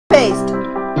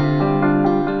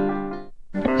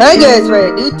Hi guys,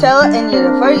 we're Nutella and you're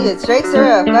the 40th strikes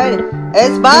are upgraded.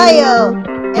 It's bio!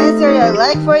 Answer your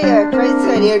like for your friends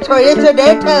or your toys or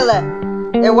Nutella.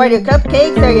 And what your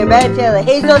cupcakes or your Medabots,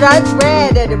 hazelnut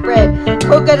bread and the bread,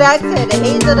 coconuts and the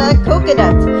hazelnut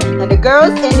coconuts. And the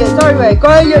girls in your sword will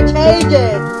call your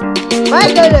changes.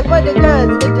 Why don't I put the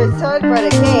girls into sword for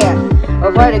the care? Or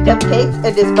for the cupcakes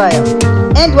in this bio.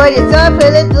 And what is all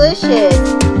really delicious.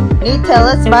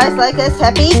 Nutella smiles like us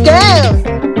happy girls.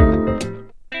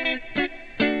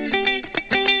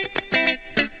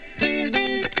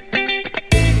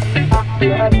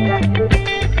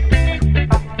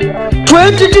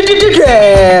 2023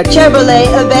 Chevrolet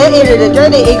event into the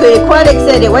journey Equinox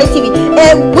and YTV,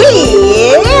 and we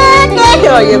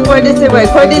are you for this and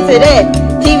recording today.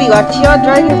 TV watch your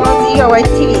driving on your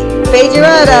YTV.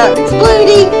 Majorana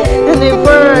exploding and then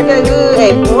for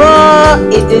a raw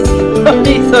in this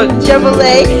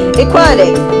Chevrolet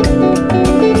Equinox.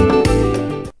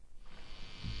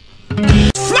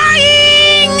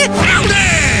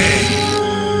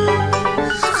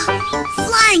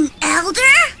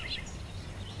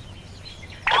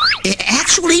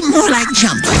 Actually, more like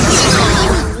jumping.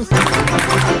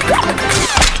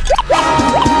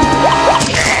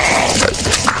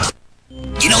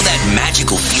 You know that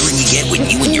magical feeling you get when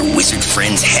you and your wizard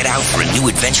friends head out for a new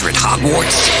adventure at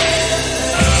Hogwarts?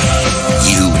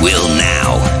 You will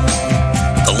now.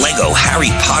 The LEGO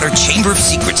Harry Potter Chamber of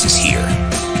Secrets is here.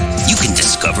 You can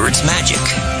discover its magic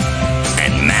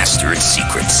and master its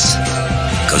secrets.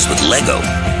 Because with LEGO,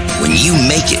 when you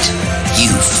make it,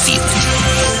 you feel it.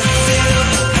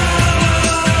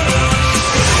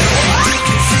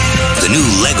 The new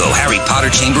LEGO Harry Potter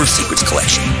Chamber of Secrets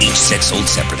collection. Each set sold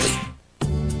separately.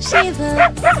 Shiver,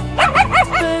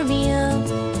 FurReal.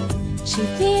 She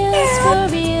feels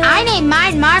FurReal. I named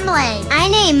mine Marmalade. I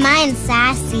named mine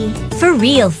Sassy.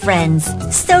 FurReal friends.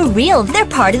 So real, they're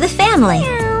part of the family.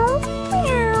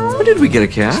 When did we get a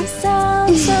cat?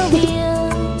 She's so real.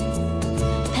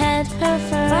 Pet her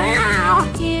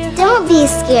fur. Don't be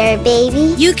scared,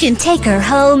 baby. You can take her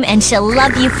home and she'll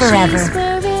love you forever.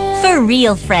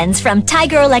 FurReal friends from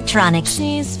Tiger Electronics.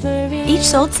 Each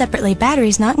sold separately,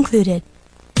 batteries not included.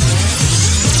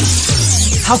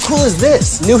 How cool is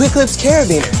this? New Eclipse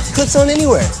carabiner. Clips on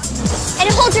anywhere. And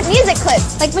it holds your music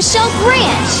clips, like Michelle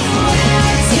Branch.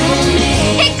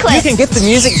 Hit clips. You can get the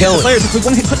music going. Players include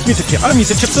one hit clip music kit. Other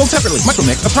music chips sold separately.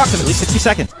 Micromix, approximately 60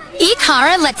 seconds.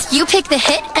 E-Cara lets you pick the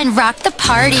hit and rock the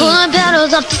party. Pulling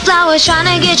petals off the flowers, trying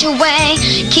to get your way.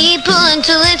 Keep pulling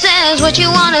till it says what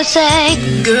you want to say.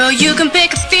 Girl, you can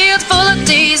pick a field full of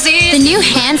daisies. The new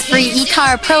hands-free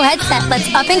E-Cara Pro headset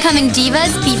lets up-and-coming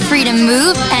divas be free to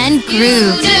move and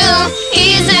groove.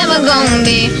 He's never gonna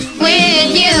be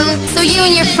with you. So you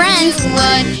and your friends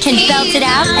can belt it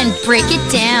out and break it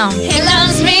down. He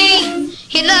loves me,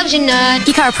 he loves you not.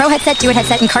 E-Cara Pro headset, Duet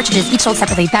headset, and cartridges each sold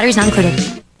separately. Batteries not included.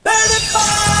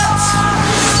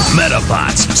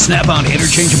 Medabots. Snap-on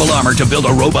interchangeable armor to build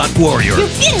a robot warrior. You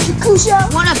finished,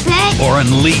 Kusha. Wanna bet? Or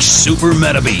unleash Super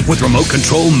Medabeat with remote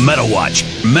control Medawatch.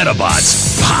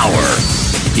 Medabots. Power.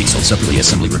 Each sold separately.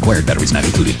 Assembly required. Batteries not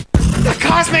included. The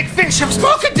cosmic fish have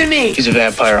spoken to me! He's a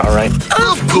vampire, alright?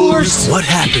 Of course! What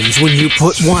happens when you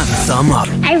put one thumb up?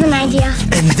 I have an idea.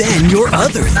 And then your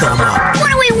other thumb up? What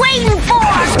are we waiting for?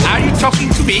 Are you talking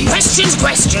to me?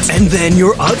 Questions! And then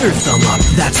your other thumb up.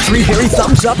 That's 3 hairy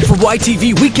thumbs up for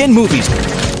YTV weekend movies.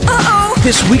 Uh-oh!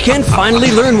 This weekend, finally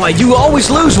learn why you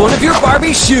always lose one of your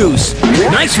Barbie shoes.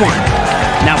 Nice one.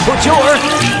 Now put your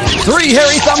 3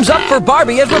 hairy thumbs up for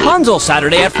Barbie as Rapunzel,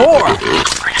 Saturday at 4.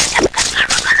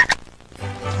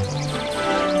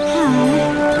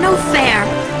 No fair.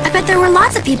 I bet there were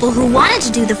lots of people who wanted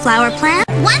to do the flower plant.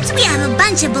 Once we have a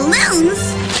bunch of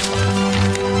balloons,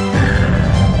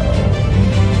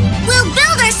 we'll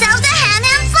build ourselves a ham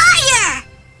and fire!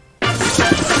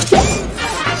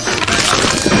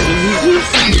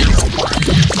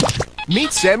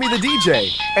 Meet Sammy the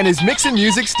DJ and his Mix and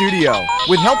Music studio.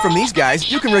 With help from these guys,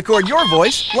 you can record your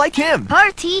voice like him.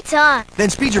 Party time! Then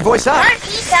speed your voice up.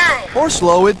 Party time! Or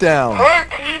slow it down.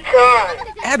 Party time!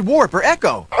 Add warp or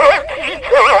echo. Party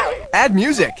time! Add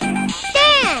music.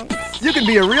 Dance! You can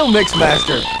be a real mix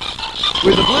master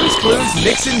with the Blues Clues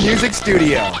Mix and Music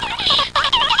studio.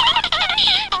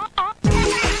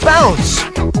 Bounce!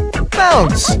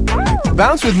 Bounce!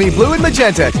 Bounce with me, Blue and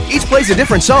Magenta. Each plays a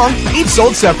different song, each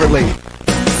sold separately.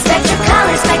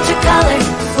 Spectracolor,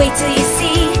 wait till you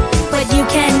see what you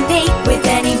can make with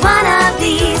any one of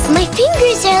these. My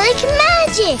fingers are like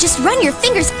magic! Just run your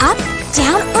fingers up,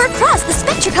 down, or across the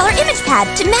Spectracolor image pad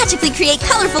to magically create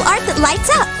colorful art that lights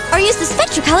up. Or use the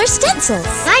Spectracolor stencils.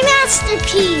 My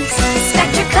masterpiece!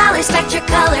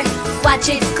 Spectracolor, watch watch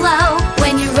it glow.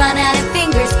 When you run out of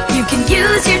fingers, you can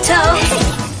use your toes.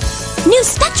 New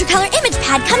Spectracolor image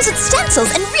pad comes with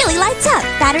stencils and really lights up.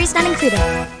 Batteries not included.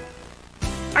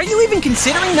 Are you even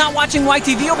considering not watching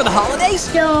YTV over the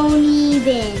holidays? Don't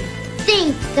even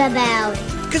think about it.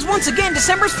 Because once again,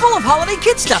 December's full of holiday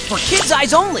kid stuff for kids'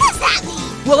 eyes only. What's that mean?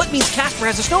 Well, it means Casper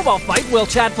has a snowball fight while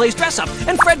Chad plays dress-up,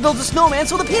 and Fred builds a snowman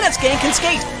so the Peanuts gang can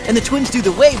skate, and the twins do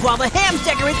the wave while the Hams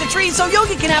decorate the trees so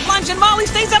Yogi can have lunch and Molly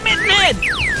stays up at mid.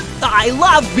 I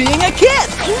love being a kid.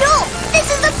 I know! This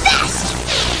is the best!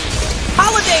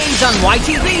 Holidays on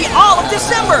YTV all of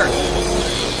December.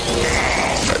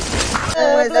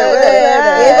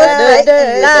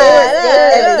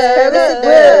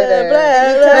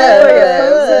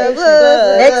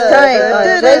 Next time on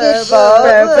Dragon Ball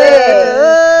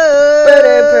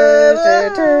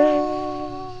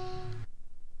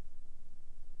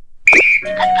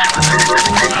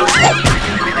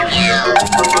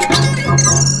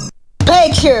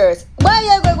Pictures.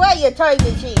 Why you toy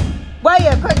machine? Why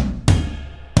you put?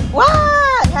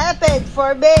 What happened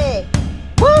for me?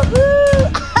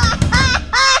 Woohoo!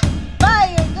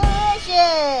 Fire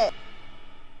delicious!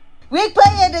 We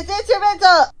playing this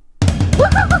instrumental.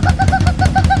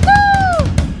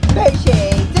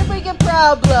 Patience, if we get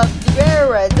problems,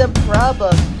 there is a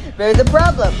problem. There's a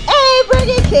problem.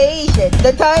 Vacation,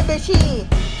 the time machine.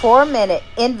 4 minute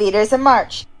invaders in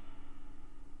March.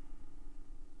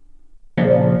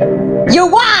 You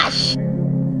wash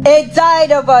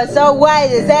inside of us, so why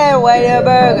is there with a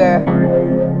burger?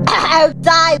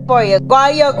 Outside for you,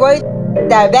 while you're going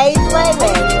the base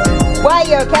limit. While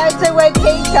you're counting with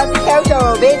King of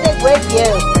Council visit with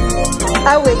you.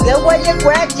 I will go when you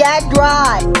grab Jack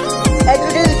Dry.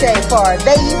 Introducing for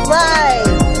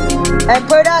baseline and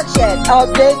production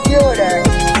of computer.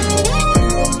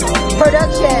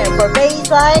 Production for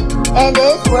baseline and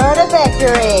this world of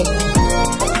victory.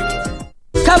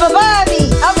 Come on, Barbie!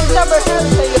 I'm a summer house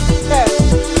so you know.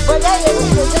 But now you're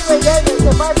leaving this way down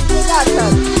to Barbie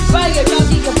outcome. While you're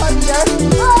talking to party there.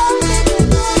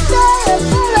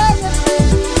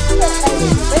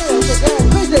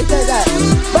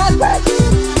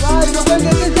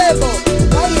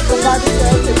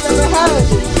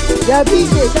 The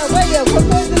beaches are way up from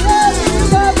the love.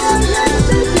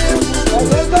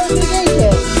 We're going to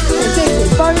nature. And this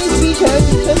is Barbie's beach house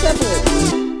in Josephus.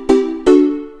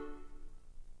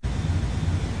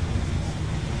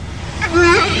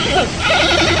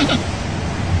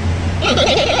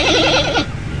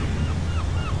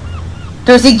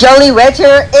 To see Jolly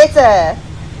Rancher, it's a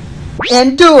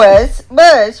endures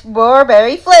much more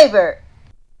berry flavor.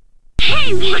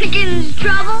 Hey, wanna get into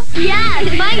trouble? Yeah,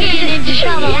 it's fun getting into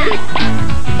trouble.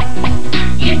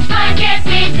 It's fun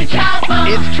getting into trouble.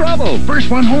 It's trouble. First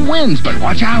one home wins, but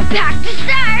watch out. Back to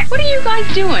start. What are you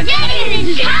guys doing? Getting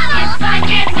into trouble. It's fun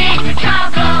getting into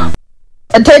trouble.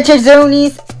 Attention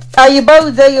Zonies, are you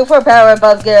both there for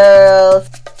Powerpuff Girls?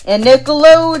 And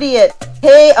Nickelodeon,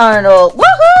 hey Arnold,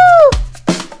 woohoo!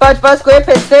 SpongeBob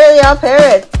SquarePants fairly on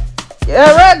Paris,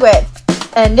 Rugrats,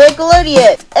 and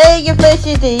Nickelodeon, hey your flesh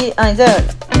is the zone.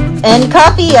 And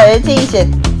coffee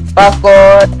orientation,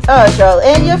 popcorn, Charlotte,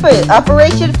 and your food,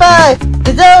 Operation 5,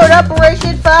 the Zone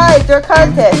Operation 5, their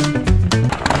contest.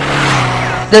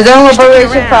 The Zone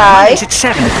Operation 5. It's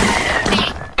 7.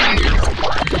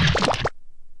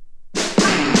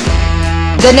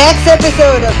 The next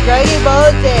episode of Dragon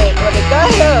Ball Z will be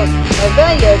going and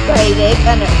then you're fighting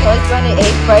and it was 28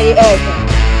 Friday action.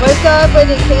 What's up with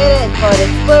the cadence for the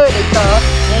exploding call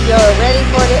and you're ready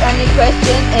for the only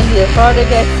question and your father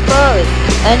gets falling.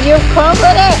 And you're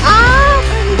confident,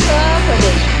 pretty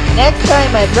confident. Next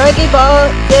time on Dragon Ball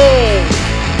Z.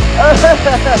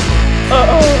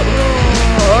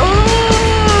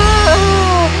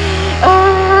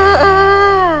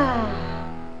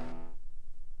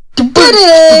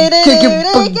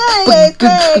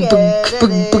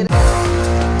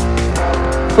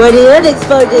 For the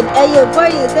unexploded AO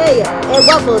party say and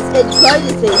waffles and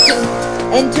charges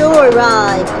and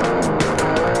joyride.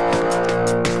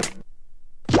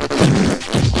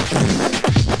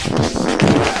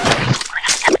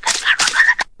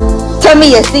 Tell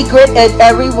me a secret and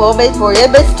every woman for a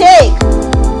mistake.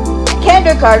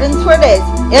 Kindergartens for this.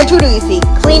 Introducing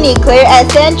Clean and Clear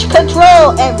Essence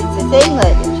Control Everything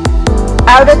Language.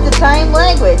 Out of the time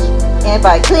language. And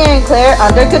by Clear and Clear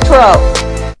under control.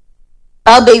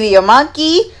 I'll baby your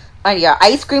monkey on your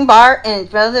ice cream bar and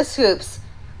smell the scoops.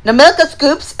 The Milka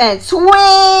scoops and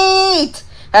sweet!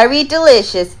 Very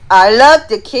delicious. I love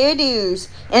the kiddos.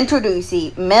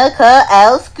 Introducing Milka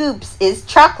L Scoops is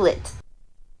chocolate.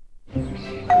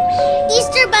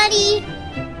 Easter Bunny!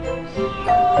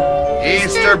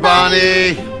 Easter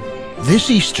Bunny! this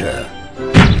Easter.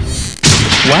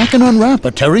 Whack and unwrap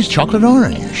a Terry's Chocolate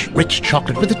Orange. Rich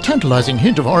chocolate with a tantalizing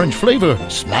hint of orange flavor.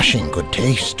 Smashing good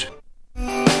taste.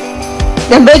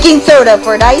 The baking soda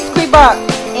for the ice cream box.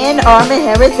 And Arm &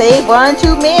 Hammer say one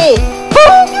to me.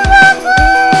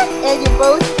 And you're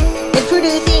both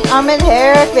introducing Arm &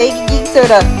 Hammer baking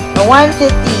soda.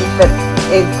 150 for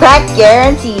a crack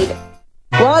guaranteed.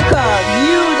 Welcome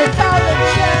you to Talent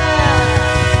Show.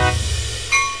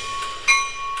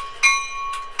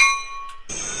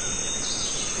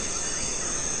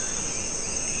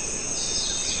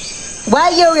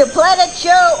 While your Planet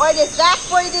Show or the snack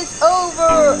point is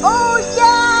over. Oh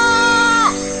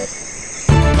yeah!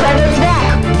 Planet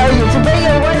Snack, are you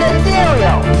tomato wonder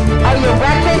cereal? Are you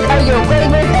breakfast, are you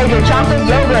flavors, are you chocolate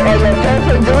yogurt, are you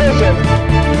perfect delicious?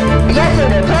 Yes sir,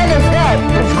 the Planet Snack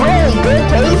is great, good,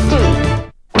 tasty.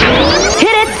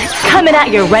 Hit it! Coming at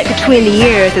you right between the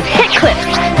ears is Hit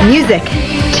Clips. Music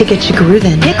to get you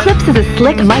grooving. Hit Clips is a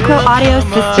slick micro audio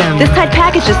system. This tight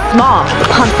package is small,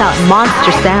 pumps out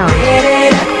monster sound.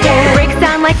 It breaks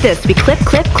down like this. We clip,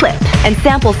 clip, clip, and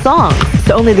sample songs,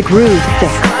 so only the groove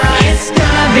sticks. It's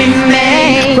gonna be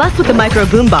made. Plus, with the micro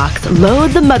boombox,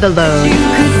 load the mother load. You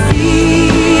could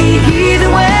see the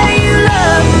way you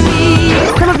love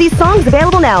me. Some of these songs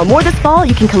available now. More this fall,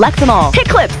 you can collect them all. Hit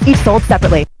Clips, each sold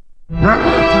separately.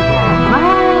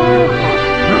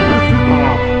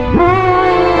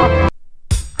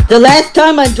 The last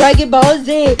time on Dragon Ball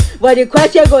Z, what the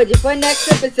question goes for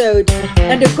next episode.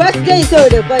 And the question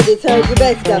soda for the third the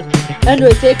best stuff. And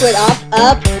we're secret up,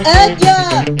 and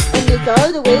yeah! And it's all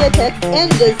the way the text in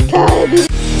the sky.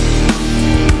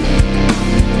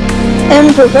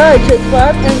 And prefer to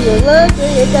swap and you love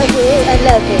it that way and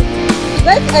love it.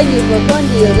 But and you will fun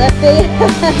to your left it.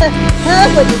 How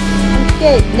would you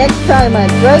escape next time on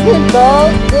Dragon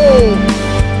Ball Z?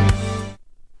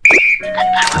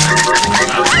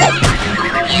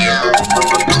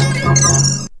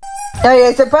 Now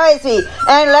you surprise me,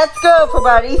 and let's go for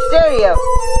Barbie Stereo.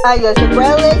 Are you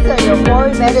surprised? Are you 4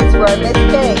 minutes for a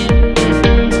mistake?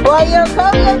 While you're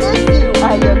coming, I miss you.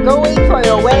 Are you going for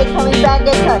your way, coming back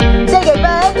this time? Say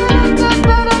goodbye,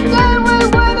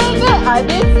 I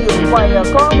miss you. While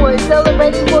you're gone, we're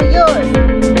celebrating for yours.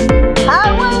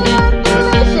 How are you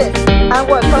delicious? I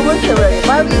want commercial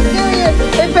Barbie Stereo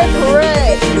in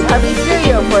February. Barbie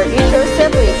Stereo for each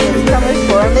assembly is coming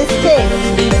for a mistake.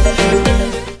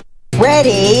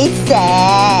 Ready,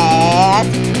 set,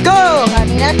 go!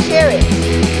 Honey Nut Cherry.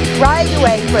 Right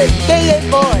away for KA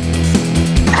board.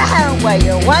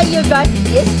 Why you got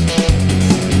this?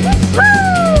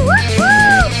 Woo!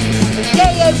 Woo!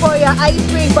 KA for your ice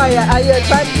cream for your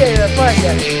tractor for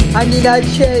you. Honey Nut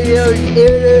Cherry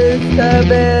is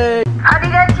coming. Honey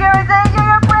Nut Cherry is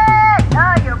your bread.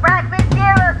 Oh, your breakfast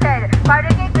cereal said.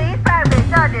 Pardon me, please,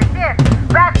 breakfast on this here.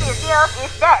 Breakfast cereal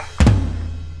is next.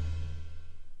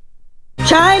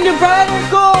 Shine the brighter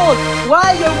gold,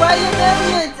 while you're writing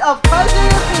millions of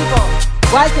positive people.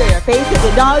 Watch your face in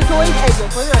the doll toys and your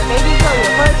fur and baby for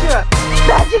your furniture.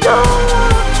 Magical!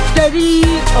 Steady!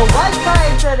 A white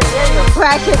fire to the air, you're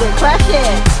crashing and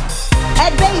crashing.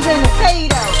 And bakes in the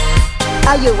potato.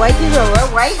 Are you waiting for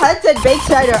a white Hudson baked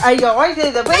cider? Are you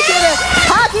waiting the baked cider?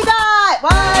 Hockey dot!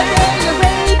 Watching your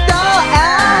face doll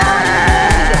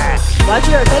and watch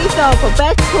your face doll for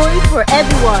best toys for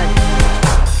everyone.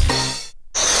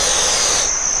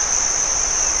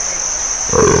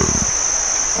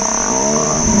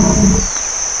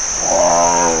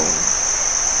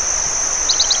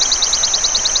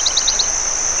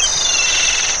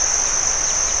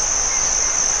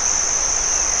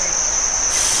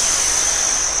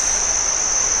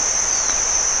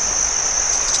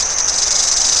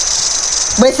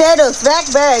 Macedo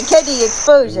Smack Bear Candy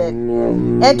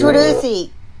Explosion.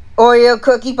 Introducing Oreo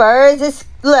Cookie Bars.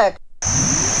 Look.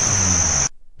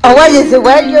 Oh, what is it?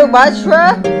 When you watch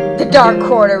for the Dark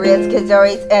Corner is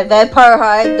Kazoris and Vampire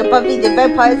High, the Buffy the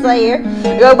Vampire Slayer.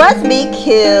 You must be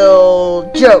kill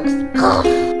jokes.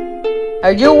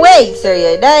 Are you awake, sir?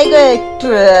 You're not going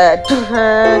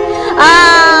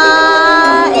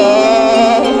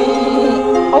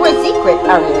oh, a secret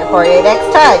out here for you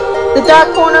next time. The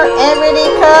Dark Corner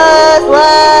everything cause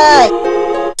like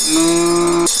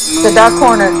the Dark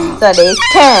Corner Sundays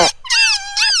 10.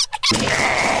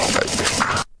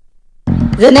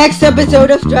 The next episode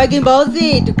of Dragon Ball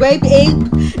Z, the Grape Ape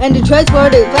and the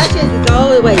Transporter Flashes is all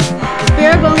the way. The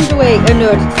spirit bones away and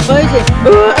the explosion.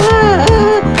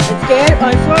 I'm scared,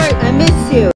 I'm sorry, I miss you.